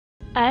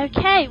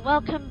Okay,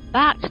 welcome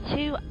back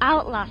to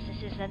Outlast.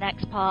 This is the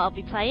next part I'll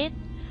be playing.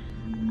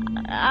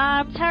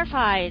 I'm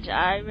terrified.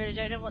 I really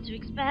don't know what to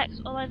expect.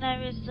 All I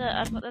know is that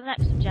I've got the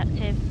next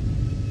objective.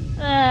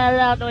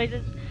 Loud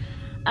noises.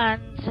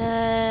 And,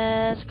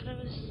 it's gonna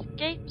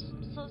escape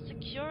some sort of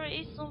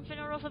security, something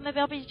or other.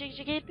 Maybe I'll be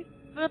jiggy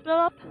blah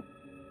blah.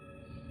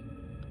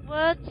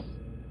 Words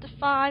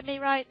define me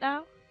right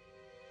now.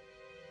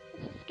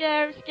 It's a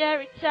scary,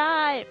 scary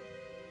time.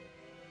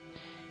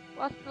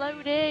 What's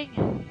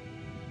loading?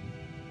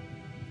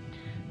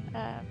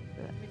 Let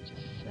me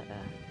just,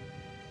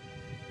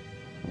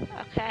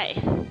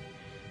 okay.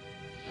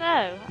 So,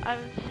 I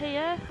was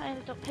here, I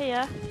ended up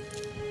here,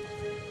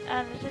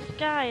 and there's this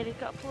guy, and he's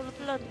got a pool of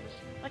blood, and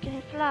I can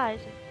hear flies.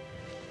 Is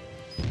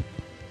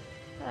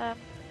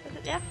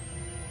it, yeah?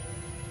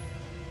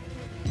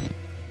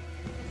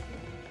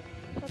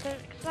 So I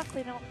don't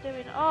exactly know what I'm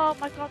doing. Oh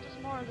my god, there's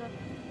more of them.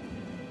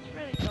 It's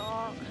really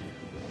dark.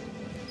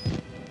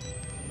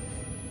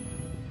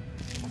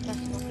 I'm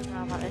just walking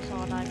around like this,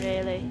 aren't I,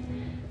 really?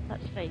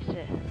 Let's face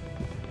it.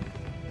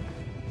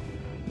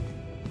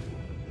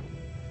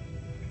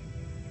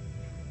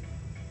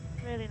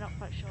 Really not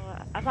quite sure.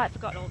 I've like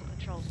forgotten all the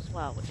controls as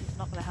well, which is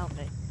not going to help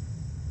me.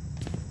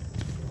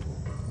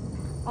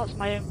 Oh, it's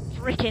my own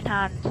freaking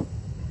hand.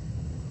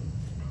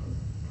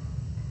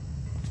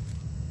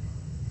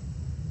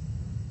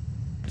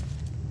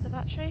 The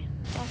battery?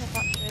 Oh, the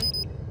battery.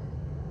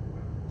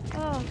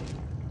 Oh,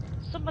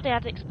 somebody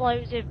had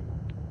explosive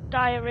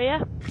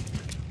diarrhea.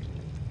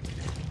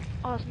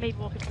 Oh, it's me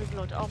walking through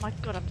blood. Oh my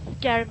god, I'm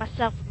scaring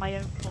myself with my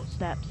own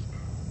footsteps. Is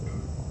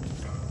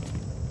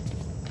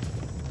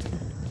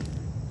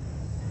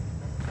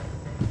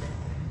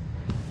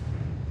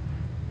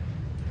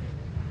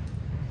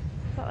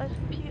that those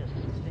computers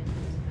or something?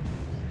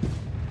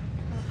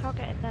 Oh, I can't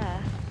get in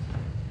there.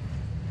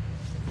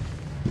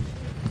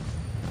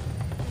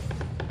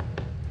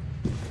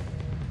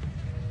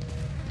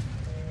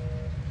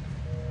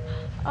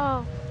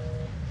 Oh.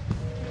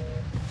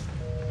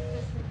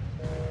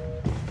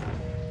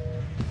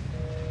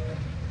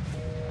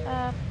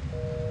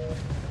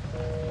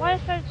 Why are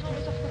phones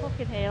always off the hook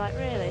in here? Like,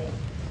 really?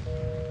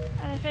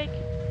 Anything?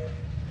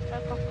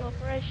 No cost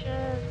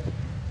corporation.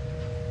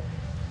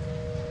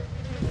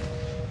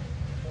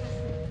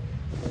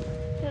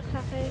 He looks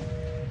happy.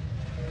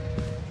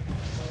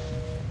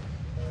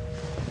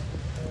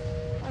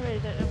 I really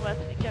don't know where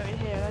to be going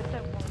here. I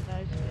don't want to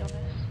know, to be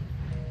honest.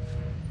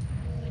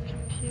 The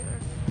computer.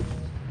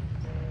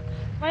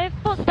 My own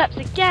footsteps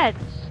again!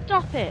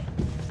 Stop it!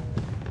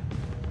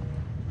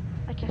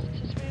 I guess it's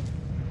this room.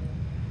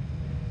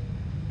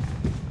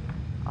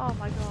 Oh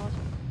my god.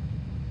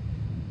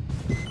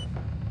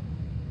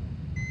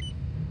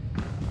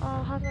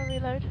 Oh, how do I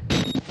reload?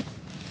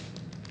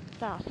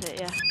 That's it,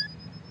 yeah.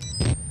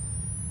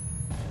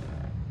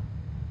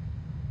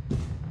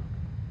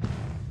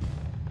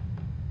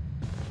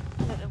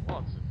 I don't know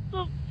what's...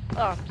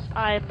 Oh,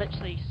 I am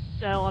literally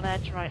so on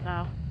edge right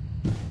now.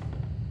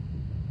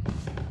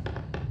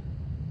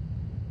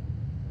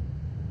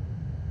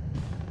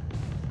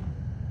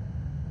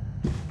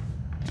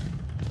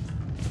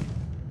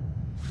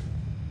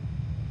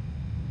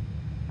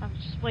 I'm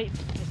just waiting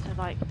for it to,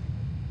 like,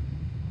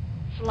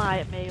 fly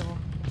at me or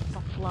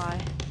not fly.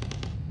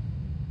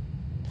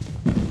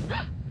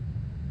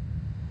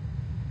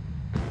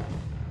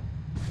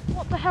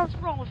 What the hell's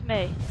wrong with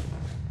me?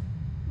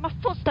 My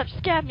footsteps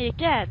scare me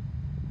again.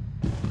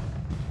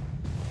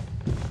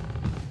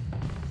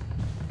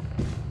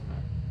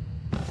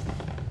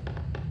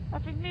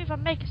 Every move I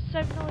make is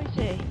so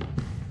noisy.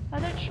 I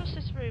don't trust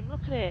this room.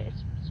 Look at it.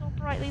 It's all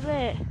brightly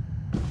lit.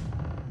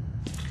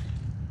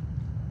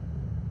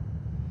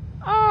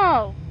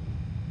 Oh!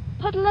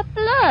 Puddle of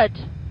blood!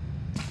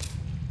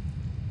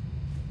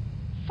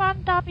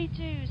 Fan-dabby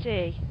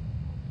doozy.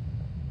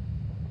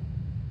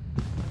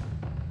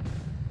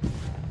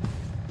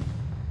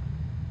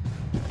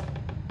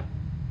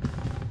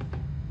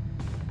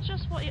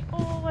 Just what you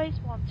always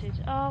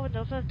wanted. Oh,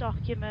 another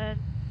document.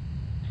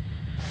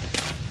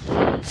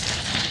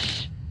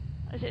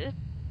 Is it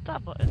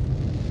that button?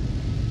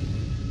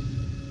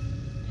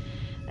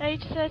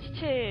 Age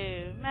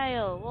 32,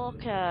 male,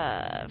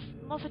 walker,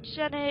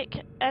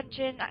 morphogenic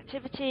engine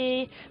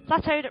activity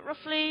plateaued at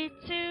roughly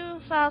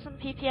 2000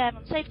 ppm,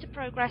 unsafe to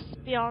progress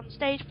beyond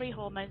stage 3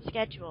 hormone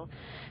schedule.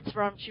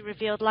 Spirometry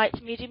revealed light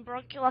to medium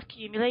bronchial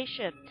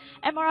accumulation.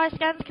 MRI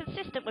scans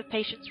consistent with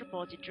patient's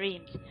reported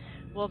dreams.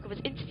 Walker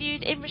was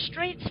interviewed in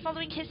restraints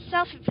following his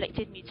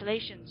self-inflicted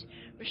mutilations.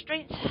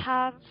 Restraints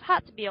have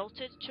had to be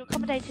altered to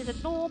accommodate his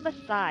enormous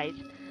size.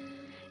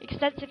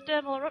 Extensive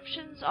dermal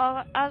eruptions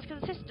are as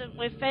consistent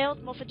with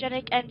failed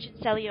morphogenic engine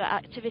cellular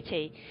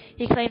activity.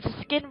 He claims the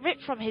skin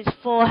ripped from his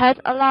forehead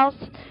allows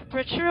for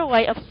a truer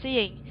way of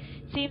seeing.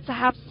 Seems to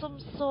have some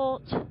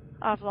sort...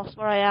 I've lost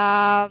where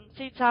I am.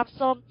 Seems to have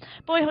some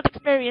boyhood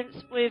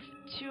experience with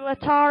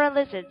tuatara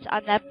lizards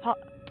and their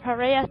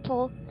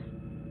parietal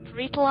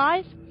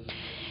eyes.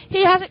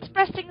 He has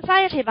expressed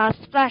anxiety about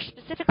his flesh,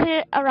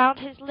 specifically around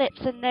his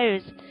lips and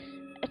nose.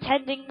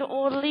 attending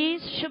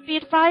orderlies should be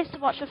advised to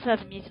watch for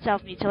further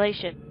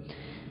self-mutilation.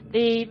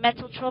 The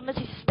mental traumas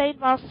he sustained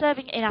while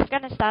serving in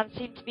Afghanistan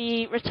seem to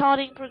be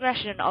retarding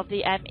progression of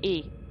the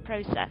ME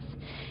process.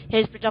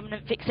 His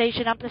predominant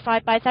fixation,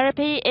 amplified by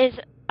therapy, is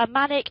a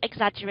manic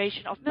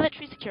exaggeration of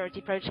military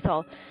security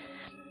protocol.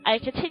 A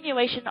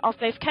continuation of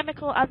both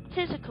chemical and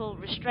physical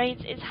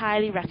restraints is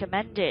highly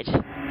recommended.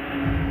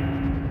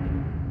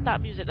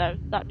 That music though,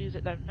 no,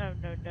 no,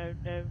 no, no,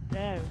 no,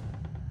 no.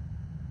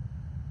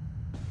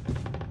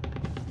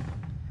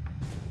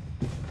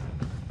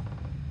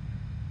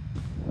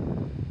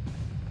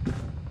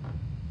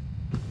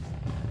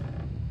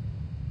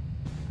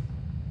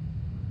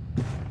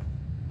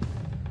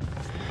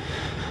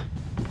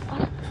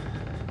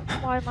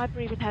 Why am I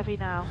breathing heavy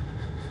now?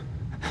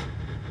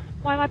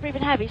 Why am I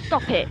breathing heavy?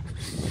 Stop it!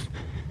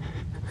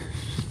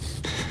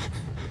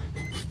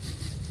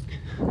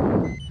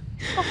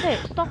 Stop it!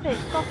 Stop it!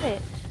 Stop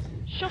it!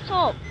 Shut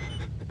up!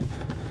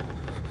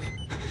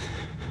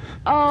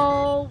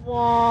 Oh,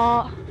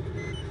 what?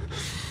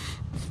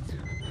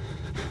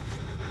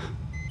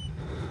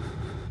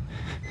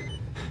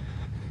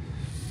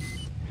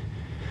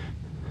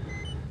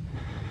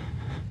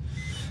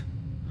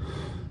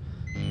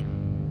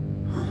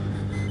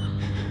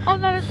 Oh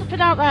no, there's something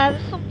out there.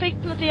 There's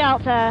something bloody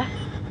out there.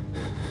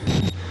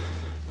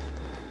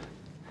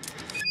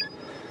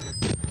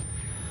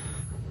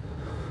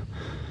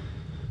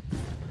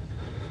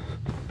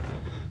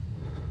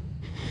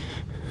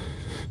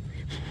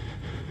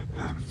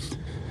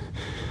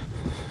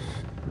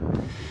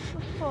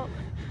 What the fuck?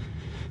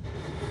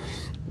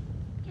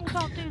 I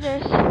can't do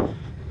this.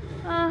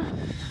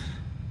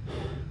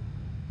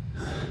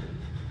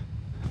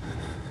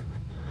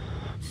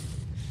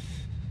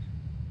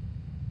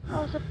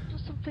 Oh,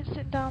 there's something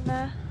sitting down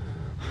there.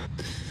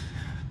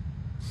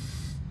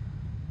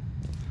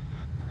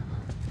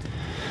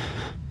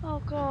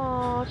 Oh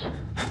god.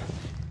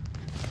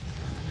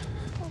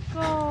 Oh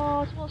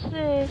god, what's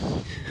this?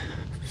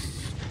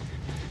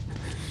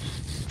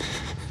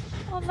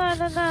 Oh no,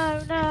 no,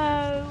 no,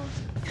 no.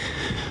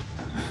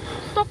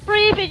 Stop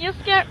breathing, you're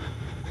scared.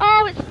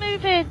 Oh, it's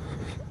moving.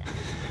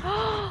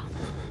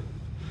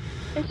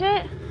 Is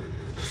it?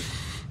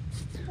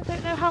 I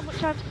don't know how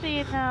much I'm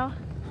seeing now.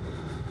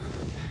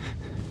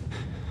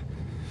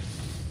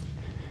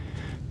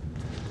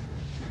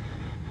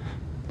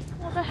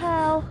 What the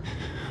hell?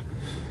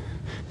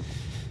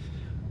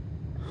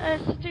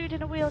 It's a dude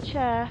in a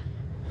wheelchair.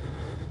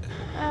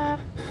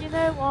 You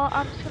know what?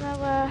 I'm just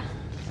gonna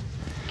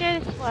go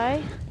this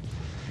way.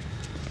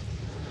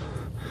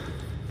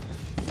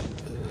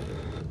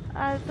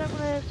 I don't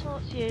want to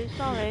talk to you.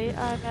 Sorry.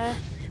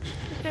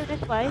 Just go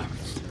this way.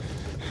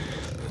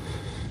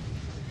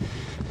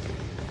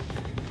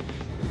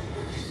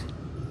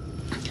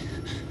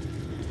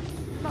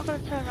 I'm not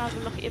gonna turn around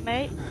and look at you,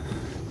 mate.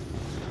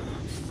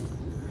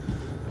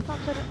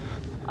 Can't turn it.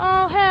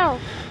 Oh hell!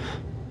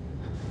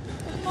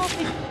 There's more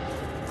people.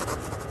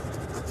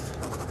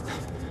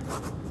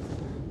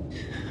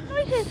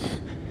 Noises!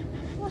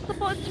 What's the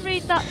button to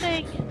read that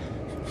thing?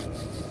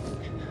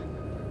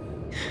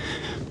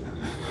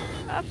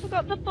 I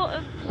forgot the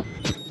buttons.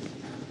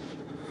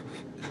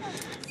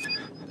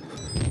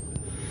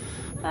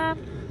 I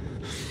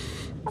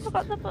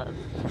forgot the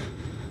buttons.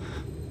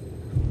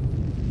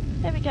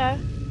 Here we go.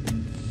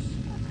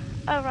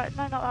 Oh right,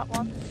 no, not that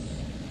one.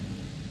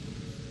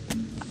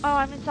 Oh,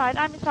 I'm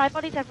inside,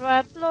 bodies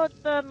everywhere, blood,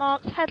 burn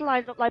marks,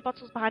 headlines look like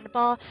bottles behind the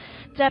bar.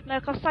 Dead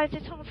Murkoff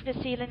scientists hung from the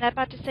ceiling, their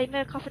badges say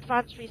Murkoff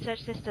Advanced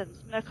Research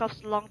Systems.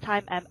 Murkoff's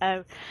long-time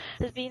MO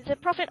has been to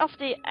profit off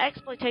the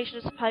exploitation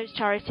of supposed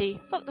charity.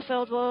 Fuck the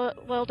third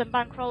world and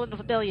bankroll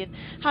another billion.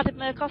 How did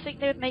Murkoff think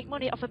they would make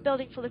money off a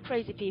building full of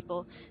crazy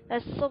people?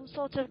 There's some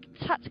sort of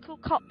tactical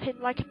cop pinned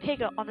like a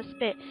pig on a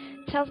spit.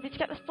 Tells me to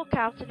get the fuck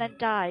out and then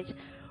dies.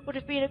 Would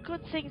have been a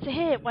good thing to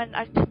hear when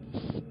I could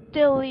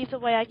still leave the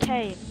way I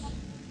came.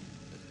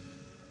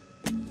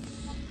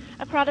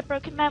 A crowd of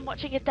broken men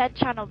watching a dead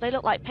channel. They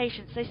look like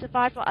patients. They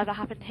survived whatever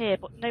happened here,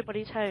 but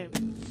nobody's home.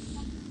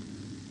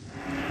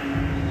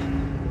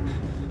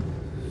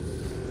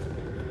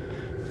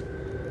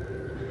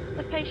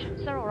 The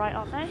patients, they're alright,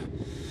 aren't they?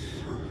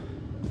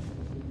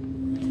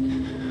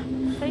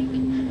 I think.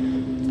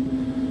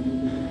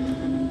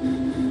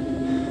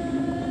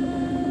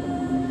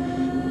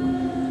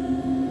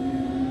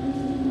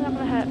 They're not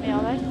gonna hurt me,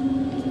 are they?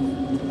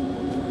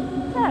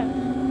 No,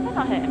 they're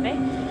not hurting me.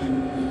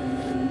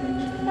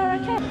 They're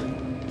okay.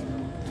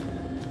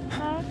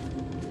 No.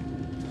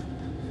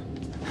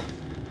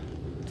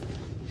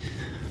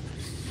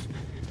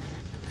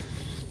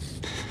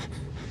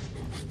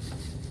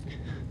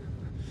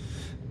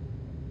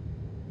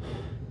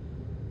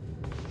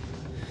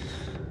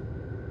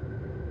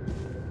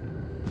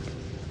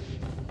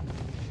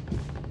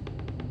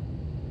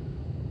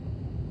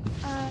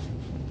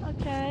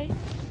 Okay.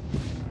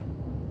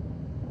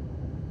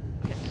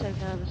 I'm getting so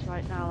nervous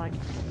right now, like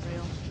it's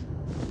unreal.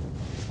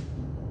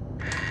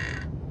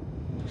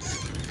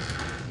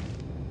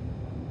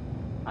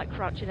 Like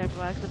crouching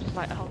everywhere because I'm just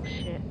like, oh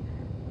shit.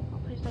 Oh,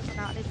 please Almost open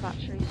out. I need a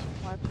battery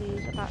somewhere,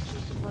 please. A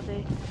battery,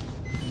 somebody.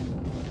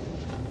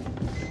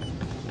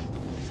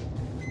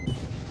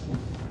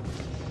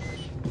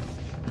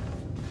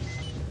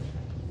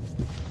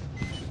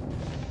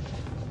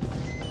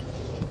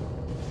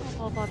 Oh,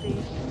 more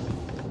bodies.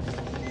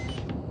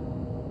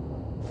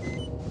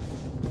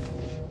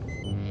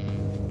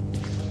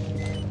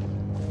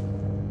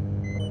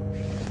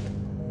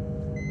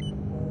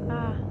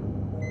 Ah.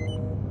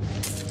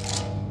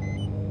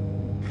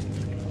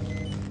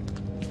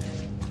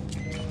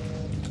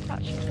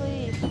 Battery,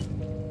 please.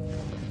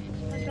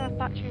 Someone's got a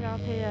battery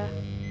around here.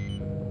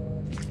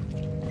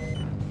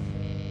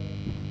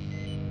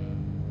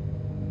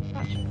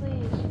 Battery,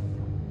 please.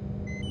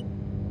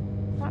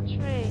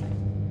 Battery.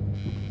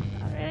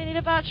 I really need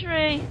a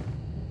battery.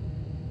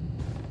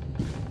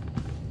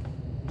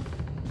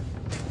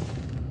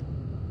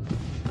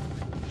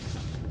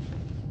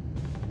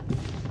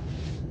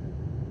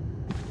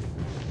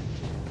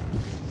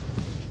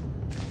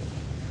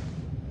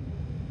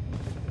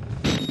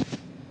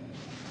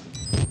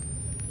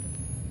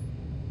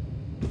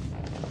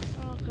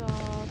 Oh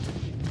god.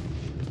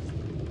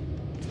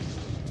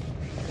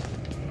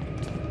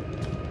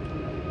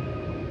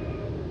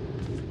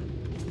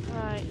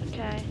 Right,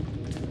 okay.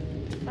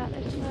 Back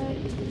this way.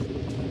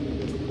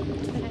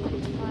 Gonna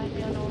need to find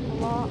me an awful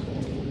lot.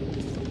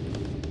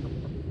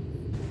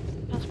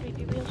 Past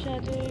creepy wheelchair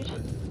dude.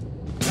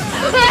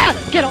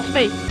 Get off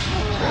me!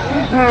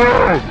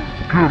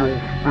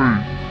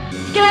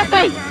 Get off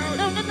me!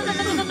 No, no, no, no,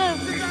 no, no, no, no,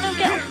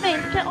 get off me!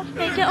 Get off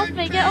me! Get off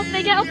me! Get off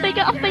me! Get off me!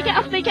 Get off me! Get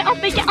off me! Get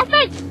off me! Get off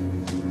me!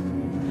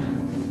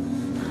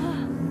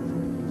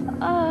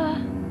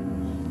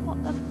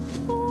 What the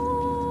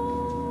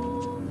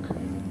fuck?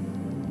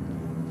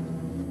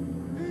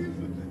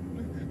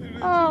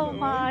 Oh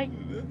my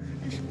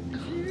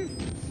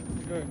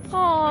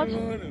god!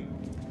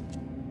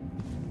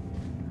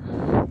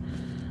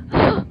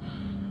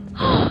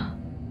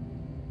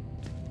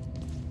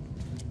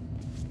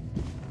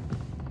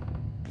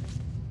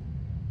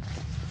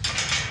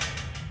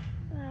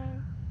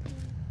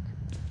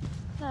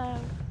 No.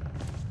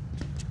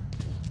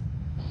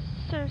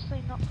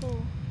 Seriously not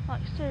cool.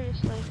 Like,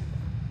 seriously.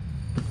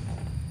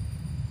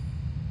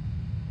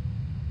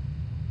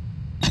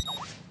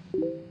 Oh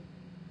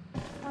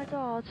my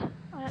god.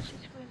 I actually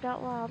screamed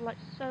out loud, like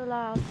so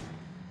loud.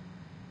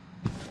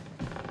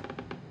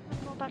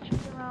 There's more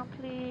batteries around,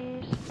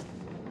 please.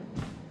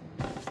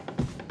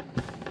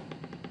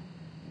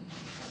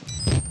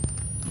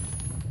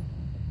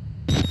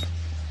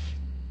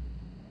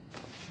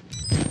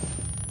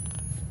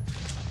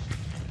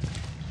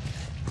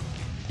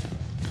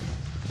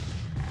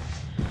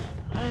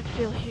 I don't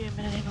feel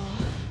human anymore.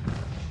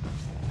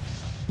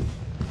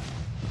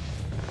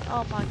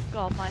 Oh my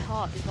god, my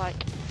heart is like,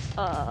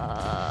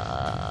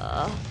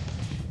 I'm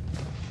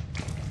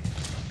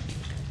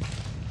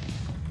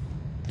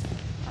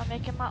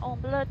making my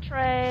own blood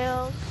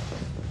trails,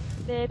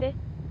 baby.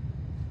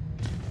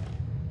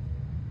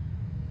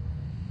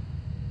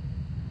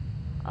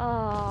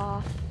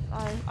 Oh,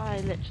 I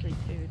literally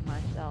pooed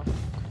myself.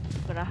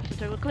 I'm gonna have to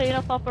do a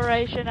clean-up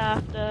operation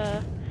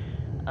after.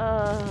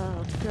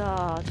 Oh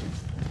god.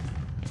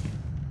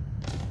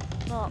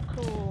 Not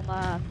cool,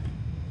 man.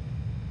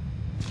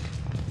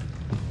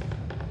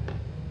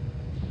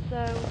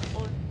 So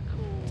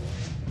uncool.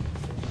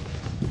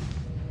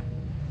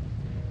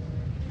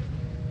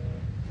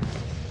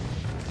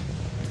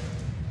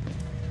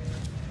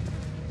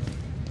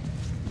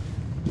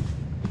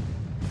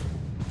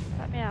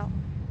 Let me out.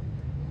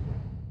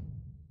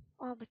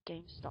 Oh, the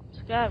game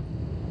stopped. Go.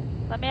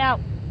 Let me out.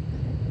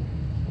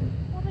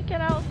 I want to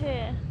get out of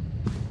here.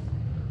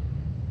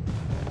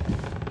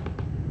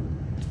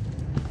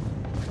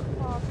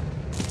 Come on.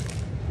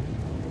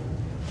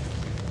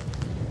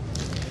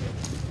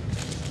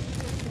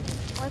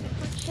 Why is it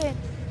punching?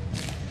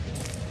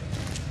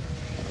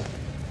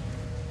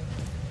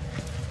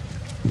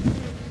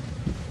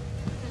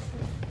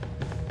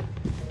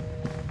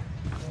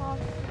 Come on.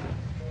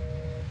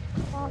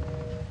 Come on.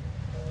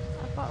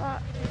 I've got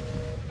that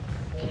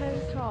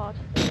code card.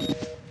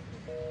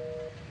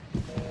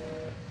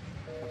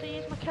 What do I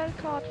use my code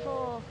card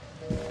for?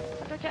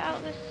 How do I get out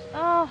of this?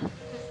 Oh!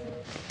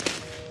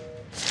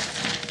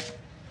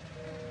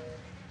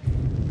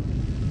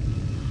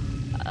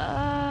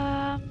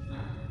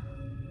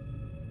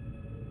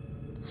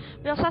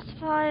 We also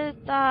certified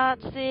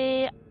that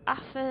the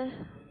affidavits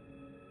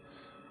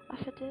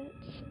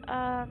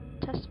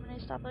and testimony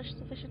established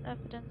sufficient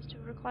evidence to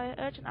require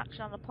urgent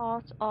action on the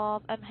part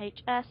of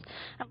MHS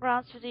and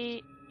grounds for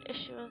the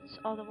issuance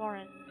of the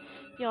warrant.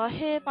 You are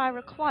hereby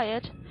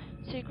required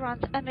to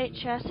grant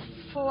MHS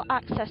full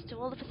access to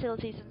all the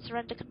facilities and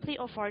surrender complete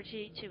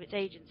authority to its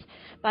agents.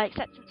 By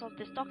acceptance of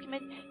this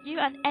document, you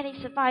and any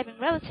surviving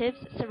relatives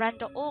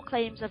surrender all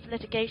claims of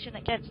litigation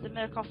against the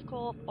Murkoff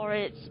Corp or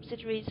its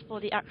subsidiaries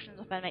for the actions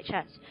of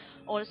MHS,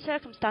 or the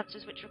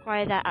circumstances which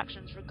require their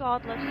actions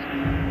regardless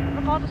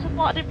of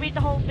what? I didn't read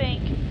the whole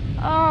thing.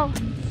 Oh.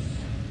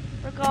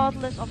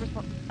 Regardless of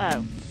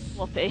oh,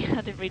 whoopee. I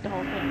didn't read the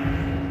whole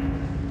thing.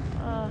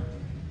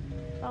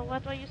 Oh, where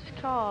do I use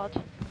this card?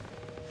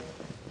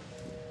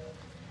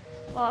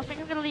 Well, I think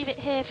I'm going to leave it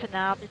here for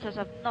now because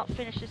I've not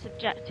finished this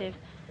objective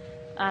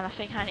and I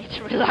think I need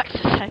to relax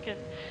a second.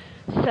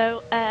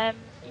 So,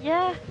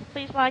 yeah,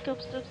 please like,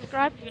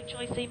 subscribe if you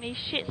enjoy seeing me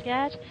shit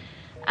scared.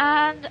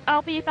 And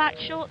I'll be back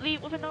shortly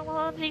with another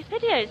one of these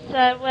videos.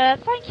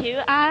 So, thank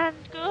you and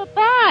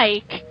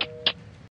goodbye!